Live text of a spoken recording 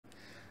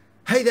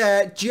Hey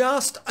there,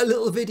 just a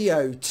little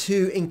video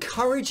to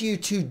encourage you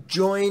to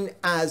join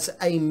as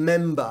a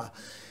member.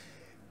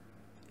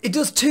 It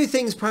does two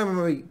things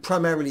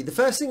primarily. The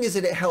first thing is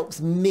that it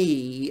helps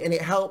me, and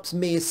it helps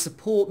me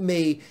support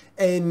me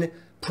in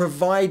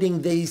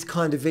providing these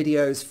kind of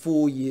videos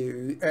for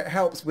you. It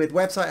helps with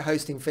website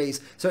hosting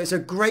fees. So it's a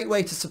great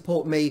way to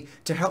support me,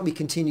 to help me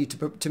continue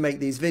to make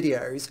these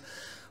videos.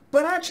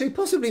 But actually,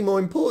 possibly more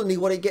importantly,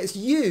 what it gets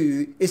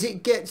you is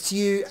it gets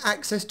you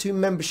access to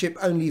membership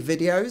only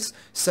videos.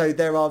 So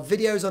there are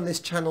videos on this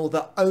channel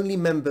that only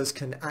members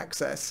can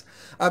access.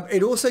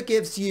 It also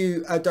gives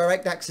you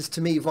direct access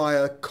to me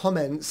via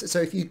comments. So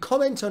if you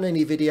comment on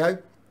any video,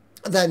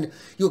 then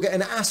you'll get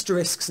an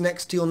asterisk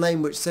next to your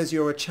name which says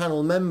you're a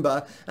channel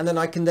member, and then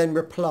I can then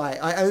reply.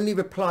 I only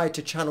reply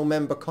to channel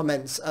member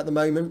comments at the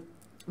moment,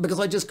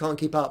 because I just can't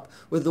keep up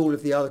with all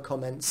of the other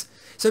comments.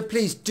 So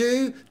please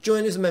do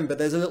join as a member.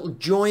 There's a little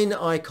join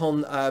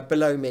icon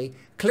below me.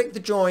 Click the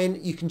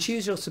join. You can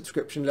choose your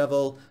subscription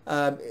level.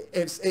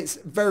 It's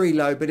very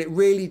low, but it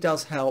really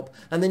does help.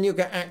 And then you'll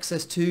get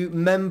access to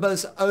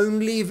members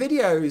only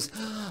videos.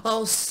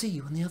 I'll see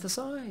you on the other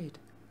side.